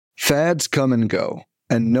Fads come and go,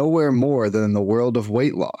 and nowhere more than in the world of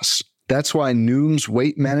weight loss. That's why Noom's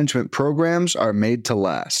weight management programs are made to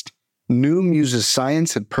last. Noom uses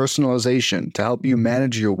science and personalization to help you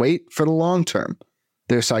manage your weight for the long term.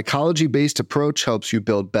 Their psychology-based approach helps you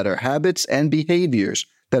build better habits and behaviors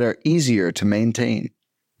that are easier to maintain.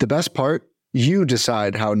 The best part? You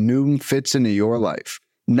decide how Noom fits into your life,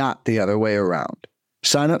 not the other way around.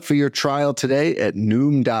 Sign up for your trial today at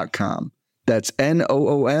Noom.com. That's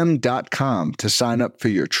Noom.com to sign up for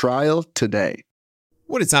your trial today.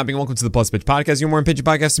 What is happening? Welcome to the Plus Pitch Podcast, your more pitch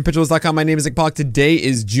podcast from pitchables.com. My name is Nick Pollock. Today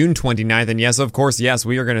is June 29th, and yes, of course, yes,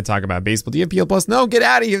 we are going to talk about baseball. Do you have PL Plus? No, get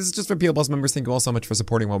out of here. This is just for PL Plus members. Thank you all so much for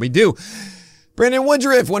supporting what we do. Brandon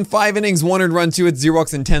Woodruff went 5 innings, 1 earned run, 2 hits, 0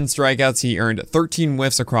 walks, and 10 strikeouts. He earned 13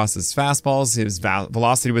 whiffs across his fastballs. His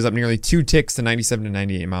velocity was up nearly 2 ticks to 97 to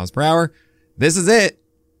 98 miles per hour. This is it.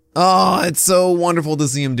 Oh, it's so wonderful to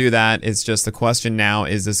see him do that. It's just the question now,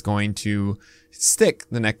 is this going to stick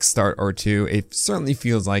the next start or two? It certainly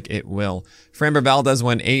feels like it will. Framber Valdez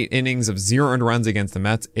went 8 innings of 0 earned runs against the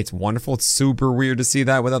Mets. It's wonderful. It's super weird to see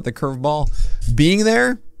that without the curveball being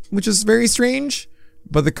there, which is very strange.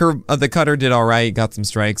 But the cutter did all right, got some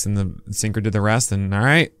strikes, and the sinker did the rest. And all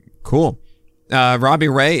right, cool. Robbie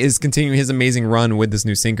Ray is continuing his amazing run with this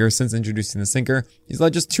new sinker. Since introducing the sinker, he's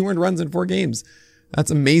led just 2 earned runs in 4 games. That's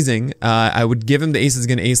amazing. I would give him the Aces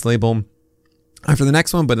Gonna Ace label after the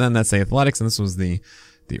next one, but then that's the Athletics, and this was the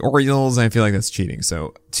Orioles, and I feel like that's cheating.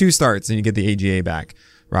 So 2 starts, and you get the AGA back.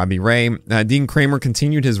 Robbie Ray. Dean Kramer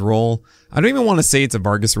continued his role. I don't even want to say it's a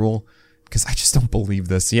Vargas rule, because I just don't believe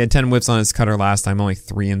this. He had 10 whiffs on his cutter last time, only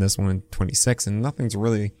 3 in this one in 26, and nothing's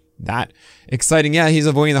really that exciting. Yeah, he's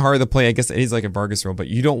avoiding the heart of the play. I guess it is like a Vargas rule, but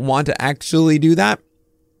you don't want to actually do that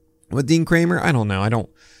with Dean Kramer. I don't know.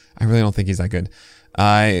 I really don't think he's that good.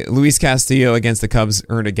 Luis Castillo against the Cubs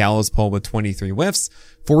earned a gallows pull with 23 whiffs.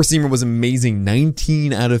 4-seamer was amazing.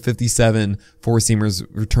 19 out of 57 4-seamers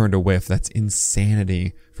returned a whiff. That's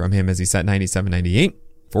insanity from him as he set 97-98.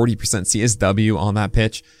 40% CSW on that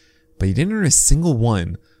pitch, but he didn't earn a single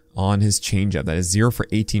one on his changeup. That is 0 for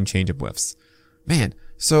 18 changeup whiffs. Man,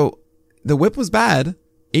 so the whip was bad.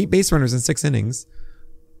 8 base runners in 6 innings.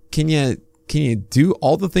 Can you do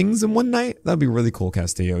all the things in one night? That'd be really cool,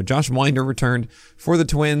 Castillo. Josh Winder returned for the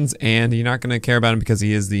Twins, and you're not going to care about him because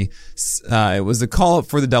he is it was the call-up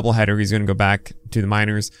for the doubleheader. He's going to go back to the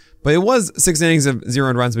minors. But it was 6 innings of 0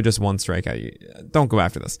 earned runs with just 1 strikeout. Don't go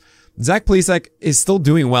after this. Zach Plesac is still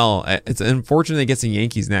doing well. It's unfortunate he gets the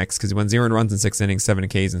Yankees next because he went 0 earned runs in 6 innings, 7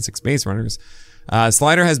 Ks, and 6 base runners.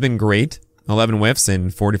 Slider has been great. 11 whiffs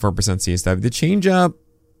and 44% CSW. The changeup,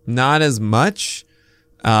 not as much.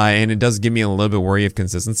 And it does give me a little bit worry of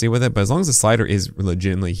consistency with it, but as long as the slider is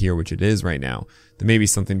legitimately here, which it is right now, there may be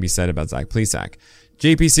something to be said about Zach Plesac.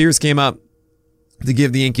 JP Sears came up to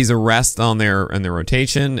give the Yankees a rest on their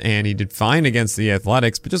rotation, and he did fine against the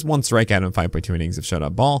Athletics, but just 1 strikeout in 5.2 innings of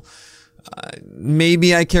shutout ball.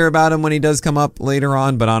 Maybe I care about him when he does come up later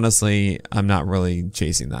on, but honestly, I'm not really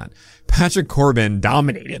chasing that. Patrick Corbin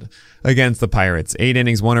dominated against the Pirates. 8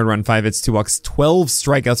 innings, 1 earned run, 5 hits, 2 walks, 12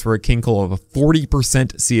 strikeouts for a King Cole of a 40%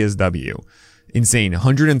 CSW. Insane.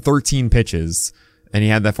 113 pitches, and he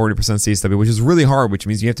had that 40% CSW, which is really hard, which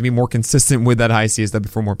means you have to be more consistent with that high CSW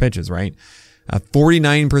for more pitches, right?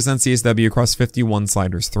 49% CSW across 51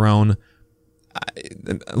 sliders thrown.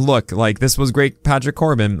 Look, like, this was great, Patrick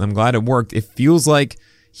Corbin. I'm glad it worked. It feels like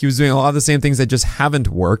he was doing a lot of the same things that just haven't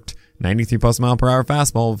worked. 93 plus mile per hour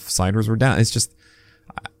fastball, sliders were down. It's just,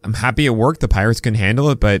 I'm happy it worked. The Pirates couldn't handle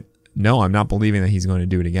it, but no, I'm not believing that he's going to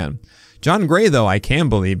do it again. John Gray, though, I can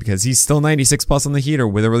believe because he's still 96 plus on the heater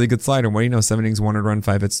with a really good slider. What do you know? 7 innings, 1 earned run,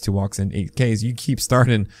 5 hits, 2 walks, and 8 Ks. You keep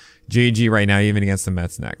starting JG right now, even against the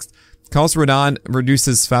Mets next. Carlos Rodon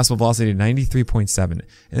reduces fastball velocity to 93.7. And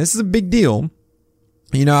this is a big deal.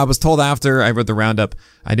 You know, I was told after I read the roundup,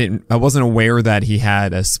 I wasn't aware that he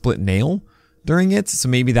had a split nail during it. So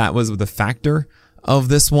maybe that was the factor of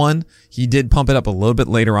this one. He did pump it up a little bit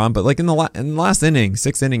later on, but like in the last inning,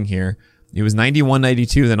 6th inning here, it was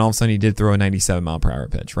 91-92. Then all of a sudden he did throw a 97 mile per hour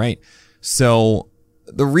pitch, right? So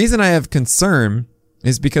the reason I have concern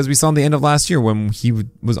is because we saw in the end of last year when he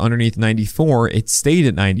was underneath 94, it stayed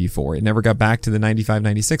at 94. It never got back to the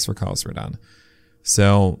 95-96 for Carlos Rodon.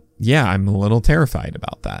 So yeah, I'm a little terrified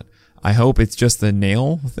about that. I hope it's just a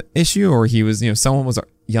nail issue, or he was, someone was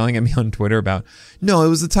yelling at me on Twitter about, no, it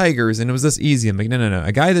was the Tigers and it was this easy. I'm like, no.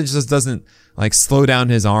 A guy that just doesn't like slow down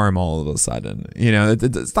his arm all of a sudden,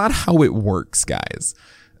 it's not how it works, guys.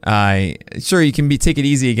 Sure, you can take it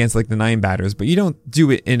easy against like the 9 batters, but you don't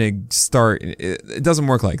do it in a start. It doesn't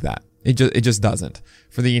work like that. It just doesn't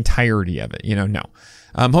for the entirety of it. No.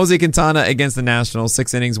 Jose Quintana against the Nationals,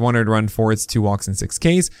 6 innings, 1 earned run, 4 hits, 2 walks, and 6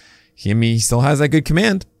 Ks. He still has that good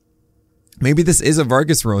command. Maybe this is a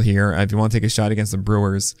Vargas rule here if you want to take a shot against the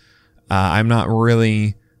Brewers. I'm not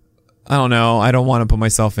really... I don't know. I don't want to put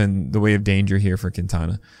myself in the way of danger here for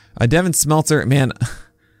Quintana. Devin Smeltzer, man,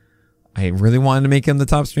 I really wanted to make him the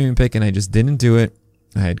top streaming pick, and I just didn't do it.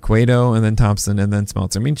 I had Cueto, and then Thompson, and then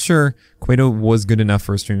Smeltzer. I mean, sure, Cueto was good enough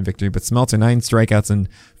for a streaming victory, but Smeltzer, 9 strikeouts and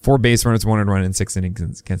 4 base runners, 1 earned run in 6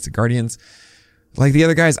 innings against the Guardians. Like the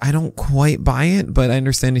other guys, I don't quite buy it, but I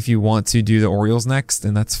understand if you want to do the Orioles next,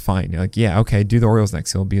 and that's fine. You're like, yeah, okay, do the Orioles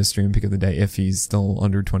next. He'll be a streaming pick of the day if he's still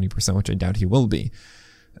under 20%, which I doubt he will be.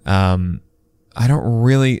 I don't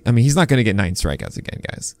really... I mean, he's not going to get 9 strikeouts again,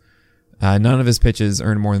 guys. None of his pitches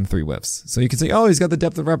earn more than 3 whiffs. So you can say, oh, he's got the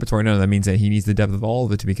depth of repertoire. No, that means that he needs the depth of all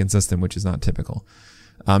of it to be consistent, which is not typical.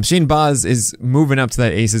 Shane Baz is moving up to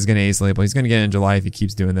that ace is going to ace label. He's going to get in July if he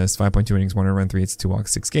keeps doing this. 5.2 innings, 1 earned run, 3 hits, 2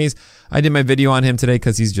 walks, 6 Ks. I did my video on him today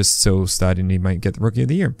because he's just so stud and he might get the Rookie of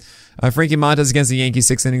the Year. Frankie Montas against the Yankees,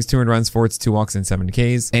 6 innings, 2 earned runs, 4 hits, 2 walks, and 7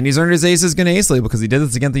 Ks. And he's earned his ace is going to ace label because he did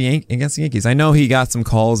this against the Yankees. I know he got some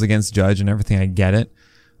calls against Judge and everything. I get it.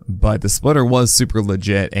 But the splitter was super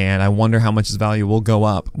legit, and I wonder how much his value will go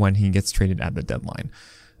up when he gets traded at the deadline.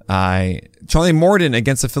 Charlie Morton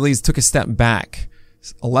against the Phillies took a step back.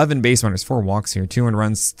 11 base runners, 4 walks here, 2 earned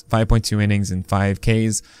runs, 5.2 innings, and 5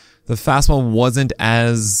 Ks. The fastball wasn't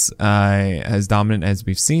as dominant as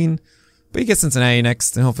we've seen, but he gets Cincinnati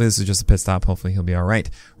next, and hopefully this is just a pit stop. Hopefully he'll be all right.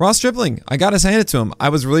 Ross Stripling, I got to hand it to him. I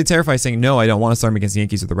was really terrified saying, no, I don't want to start him against the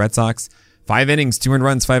Yankees or the Red Sox. 5 innings, 2 earned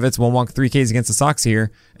runs, 5 hits, 1 walk, 3 Ks against the Sox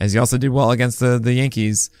here, as he also did well against the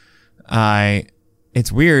Yankees.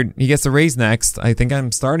 It's weird. He gets the Rays next. I think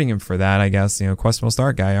I'm starting him for that, I guess. Questionable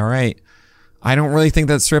start guy. All right. I don't really think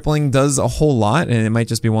that Stripling does a whole lot, and it might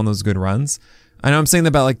just be one of those good runs. I know I'm saying that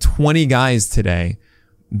about like 20 guys today,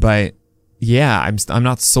 but yeah, I'm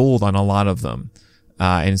not sold on a lot of them.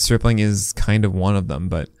 And Stripling is kind of one of them,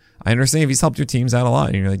 but I understand if he's helped your teams out a lot,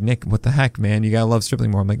 and you're like, Nick, what the heck, man? You gotta love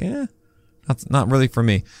Stripling more. I'm like, that's not really for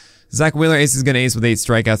me. Zach Wheeler, ace is going to ace with 8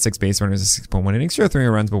 strikeouts, 6 base runners, 6.1 innings. Sure, 3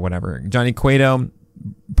 runs, but whatever. Johnny Cueto,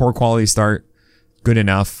 poor quality start. Good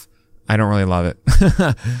enough. I don't really love it.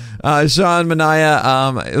 Sean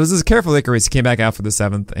Manaea, it was a careful liquor race. He came back out for the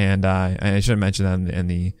 7th, and I should have mentioned that in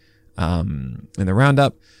the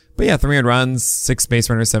roundup. But yeah, 3 runs, 6 base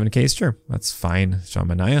runners, 7 Ks. Sure, that's fine. Sean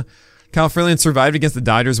Manaea. Kyle Freeland survived against the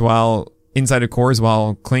Dodgers while inside of Coors,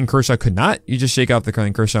 while Clayton Kershaw could not. You just shake off the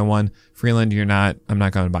Clayton Kershaw one. Freeland, you're not. I'm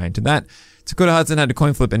not going to buy into that. Dakota Hudson had a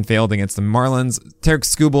coin flip and failed against the Marlins. Tarek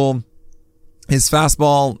Skubal, his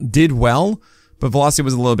fastball did well, but velocity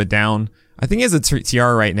was a little bit down. I think he has a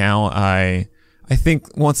TR right now. I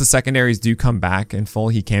think once the secondaries do come back in full,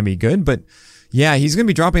 he can be good. But yeah, he's going to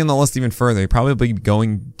be dropping on the list even further. He'll probably be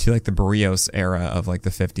going to like the Barrios era of like the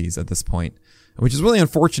 50s at this point, which is really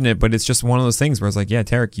unfortunate, but it's just one of those things where it's like, yeah,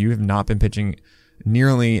 Tarek, you have not been pitching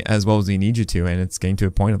nearly as well as we need you to. And it's getting to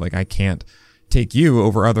a point of like, I can't take you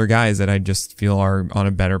over other guys that I just feel are on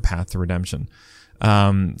a better path to redemption.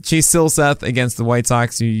 Chase Silseth against the White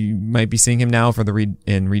Sox. You might be seeing him now for the Reed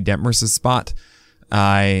Detmers' spot.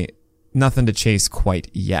 Nothing to chase quite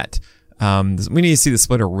yet. We need to see the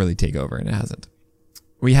splitter really take over, and it hasn't.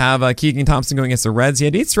 We have Keegan Thompson going against the Reds. He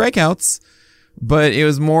had 8 strikeouts, but it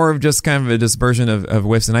was more of just kind of a dispersion of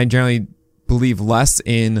whiffs, and I generally believe less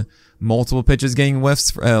in multiple pitches getting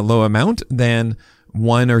whiffs for a low amount than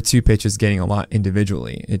 1 or 2 pitches getting a lot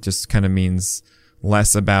individually. It just kind of means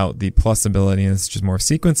less about the plus ability, and it's just more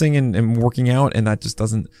sequencing and working out, and that just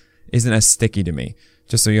isn't as sticky to me,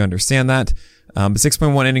 just so you understand that. But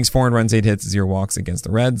 6.1 innings, 4 earned runs, 8 hits, 0 walks against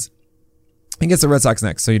the Reds. He gets the Red Sox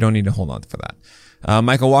next, so you don't need to hold on for that.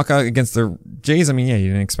 Michael Wacha against the Jays. I mean, yeah, you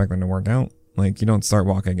didn't expect them to work out. Like, you don't start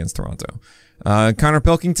Wacha against Toronto. Connor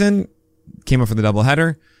Pilkington came up for the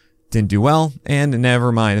doubleheader. Didn't do well, and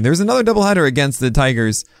never mind. And there's another doubleheader against the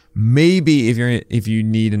Tigers. Maybe if you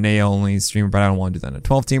need an AL only streamer, but I don't want to do that in a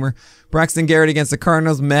 12-teamer. Braxton Garrett against the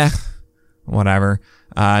Cardinals. Meh. Whatever.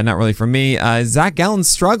 Not really for me. Zach Gallen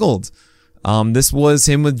struggled. This was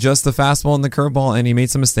him with just the fastball and the curveball, and he made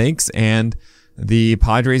some mistakes, and the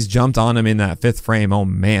Padres jumped on him in that 5th frame. Oh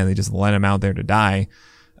man, they just let him out there to die.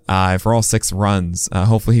 For all 6 runs.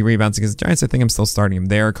 Hopefully he rebounds against the Giants. I think I'm still starting him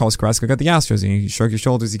there. Carlos Carrasco got the Astros, and you shrug your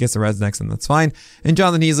shoulders. He gets the Reds next, and that's fine. And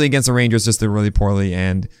Jonathan Heasley against the Rangers just did really poorly,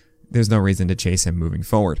 and there's no reason to chase him moving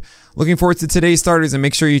forward. Looking forward to today's starters, and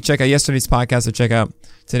make sure you check out yesterday's podcast or check out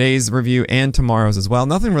today's review and tomorrow's as well.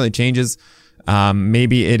 Nothing really changes.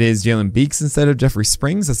 Maybe it is Jalen Beeks instead of Jeffrey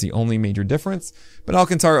Springs. That's the only major difference. But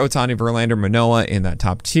Alcantara, Ohtani, Verlander, Manoah in that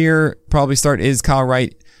top tier. Probably start is Kyle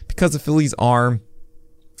Wright, because the Phillies are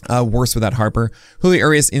Worse without Harper. Julio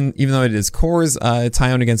Urias, even though it is Coors,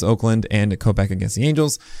 Tyone against Oakland, and Kopech against the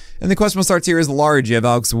Angels. And the questionable starts here is large. You have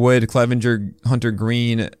Alex Wood, Clevenger, Hunter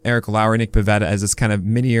Green, Eric Lauer, Nick Pivetta as this kind of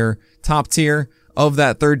mid-tier, top tier of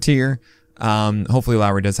that third tier. Hopefully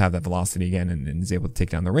Lauer does have that velocity again and is able to take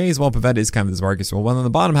down the Rays, while Pivetta is kind of this Vargas role. Well, on the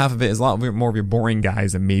bottom half of it is a lot more of your boring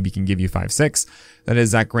guys that maybe can give you 5-6. That is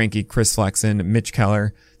Zach Greinke, Chris Flexen, Mitch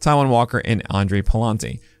Keller, Taijuan Walker, and Andre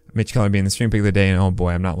Palante. Mitch Keller being the stream pick of the day, and oh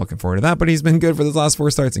boy, I'm not looking forward to that, but he's been good for the last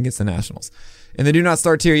 4 starts and gets the Nationals. In the do not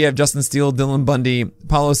start tier, you have Justin Steele, Dylan Bundy,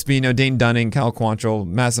 Paulo Espino, Dane Dunning, Cal Quantrill,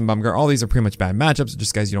 Madison Bumgarner. All these are pretty much bad matchups,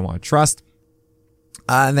 just guys you don't want to trust.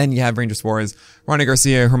 And then you have Ranger Suarez, Ronnie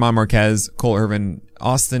Garcia, German Marquez, Cole Irvin,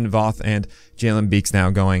 Austin Voth, and Jalen Beeks now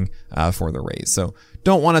going for the Rays. So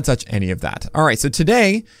don't want to touch any of that. All right, so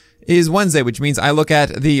today is Wednesday, which means I look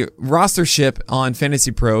at the roster ship on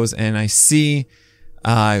Fantasy Pros and I see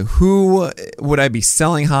who would I be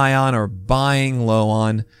selling high on or buying low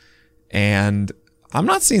on? And I'm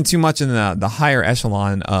not seeing too much in the higher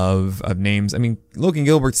echelon of names. I mean, Logan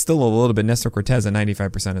Gilbert's still a little bit. Nestor Cortez at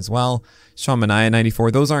 95% as well. Sean Manaea at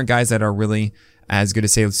 94. Those aren't guys that are really as good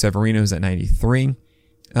as, say, Severino's at 93.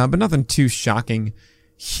 But nothing too shocking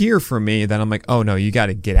here for me that I'm like, oh no, you got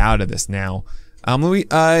to get out of this now. I'm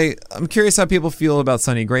curious how people feel about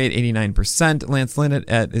Sonny Gray at 89%. Lance Lynn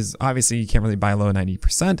at is obviously you can't really buy low at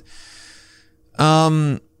 90%.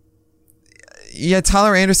 Yeah,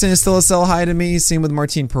 Tyler Anderson is still a sell high to me. Same with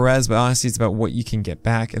Martin Perez, but honestly, it's about what you can get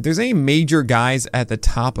back. If there's any major guys at the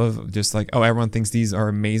top of just like, oh, everyone thinks these are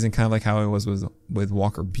amazing, kind of like how it was with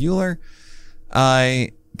Walker Buehler.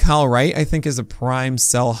 Kyle Wright, I think, is a prime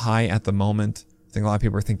sell high at the moment. I think a lot of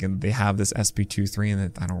people are thinking they have this SP2-3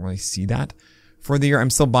 and I don't really see that for the year. I'm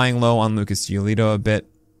still buying low on Lucas Giolito a bit.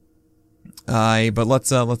 But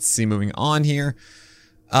let's see, moving on here.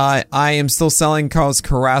 I am still selling Carlos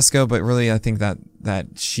Carrasco, but really I think that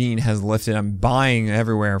sheen has lifted. I'm buying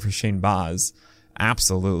everywhere for Shane Baz.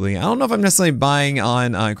 Absolutely. I don't know if I'm necessarily buying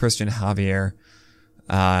on Christian Javier.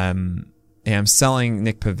 And I'm selling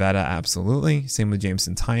Nick Pivetta, absolutely. Same with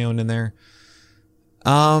Jameson Tyone in there.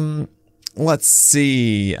 Let's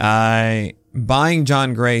see. Buying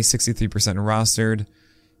John Gray, 63%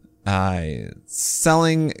 rostered.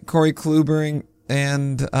 Selling Corey Kluber,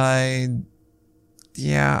 and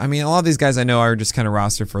yeah, I mean, a lot of these guys I know are just kind of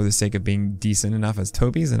rostered for the sake of being decent enough as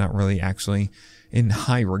Toby's and not really actually in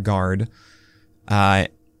high regard. If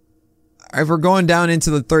we're going down into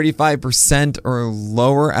the 35% or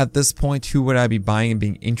lower at this point, who would I be buying and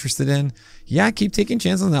being interested in? Yeah, keep taking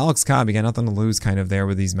chances on Alex Cobb. You got nothing to lose kind of there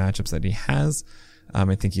with these matchups that he has.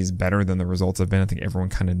 I think he's better than the results have been. I think everyone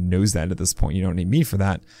kind of knows that at this point. You don't need me for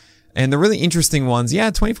that. And the really interesting ones,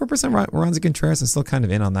 yeah, 24% Roansy Contreras. I'm still kind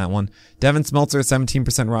of in on that one. Devin Smeltzer at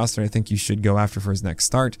 17% roster. I think you should go after for his next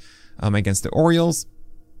start against the Orioles.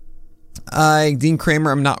 Dean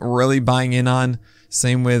Kramer, I'm not really buying in on.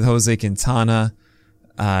 Same with Jose Quintana.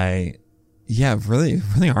 Yeah, really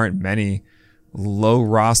aren't many low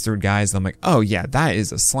rostered guys. I'm like, oh yeah, that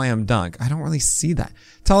is a slam dunk. I don't really see that.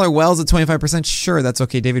 Tyler Wells at 25%. Sure, that's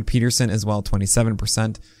okay. David Peterson as well,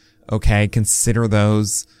 27%. Okay, consider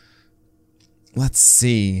those. Let's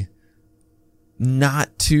see.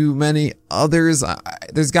 Not too many others.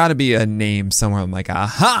 There's got to be a name somewhere. I'm like,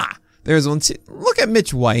 aha! There's one. Look at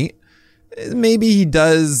Mitch White. Maybe he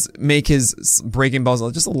does make his breaking balls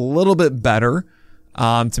just a little bit better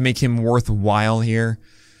to make him worthwhile here.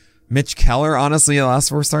 Mitch Keller, honestly, the last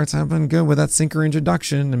 4 starts have been good with that sinker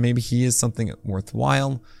introduction, and maybe he is something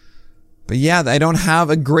worthwhile. But yeah, I don't have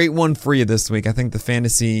a great one for you this week. I think the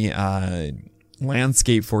fantasy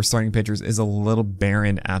landscape for starting pitchers is a little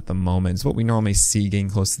barren at the moment. It's what we normally see getting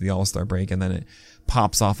close to the All-Star break, and then it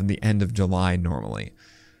pops off in the end of July normally.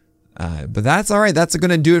 But that's all right. That's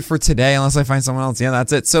going to do it for today, unless I find someone else. Yeah,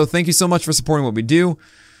 that's it. So thank you so much for supporting what we do.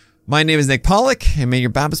 My name is Nick Pollock, and may your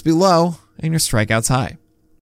BABIPs be low and your strikeouts high.